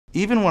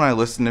Even when I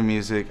listen to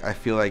music, I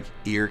feel like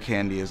ear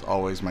candy is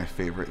always my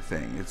favorite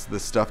thing. It's the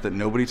stuff that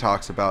nobody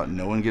talks about,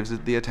 no one gives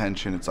it the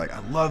attention. It's like, I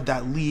love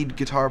that lead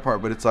guitar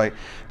part, but it's like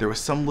there was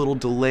some little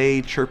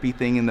delay, chirpy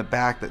thing in the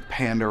back that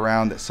panned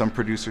around that some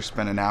producer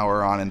spent an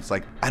hour on, and it's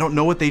like, I don't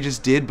know what they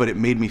just did, but it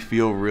made me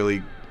feel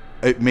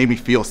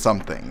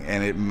something,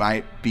 and it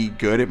might be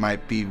good, it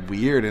might be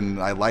weird,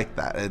 and I like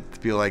that. I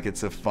feel like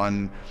it's a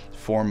fun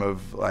form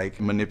of like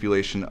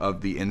manipulation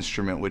of the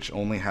instrument, which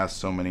only has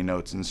so many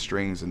notes and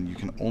strings, and you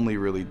can only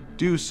really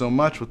do so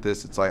much with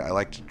this. It's like I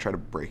like to try to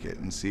break it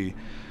and see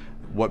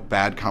what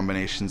bad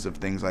combinations of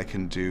things I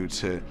can do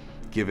to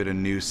give it a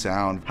new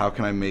sound. How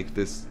can I make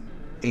this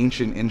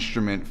ancient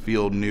instrument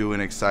feel new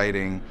and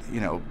exciting?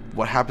 You know,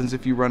 what happens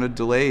if you run a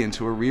delay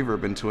into a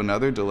reverb, into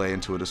another delay,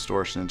 into a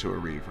distortion, into a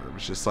reverb?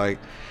 It's just like,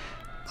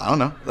 I don't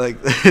know, like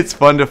it's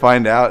fun to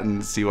find out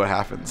and see what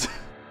happens.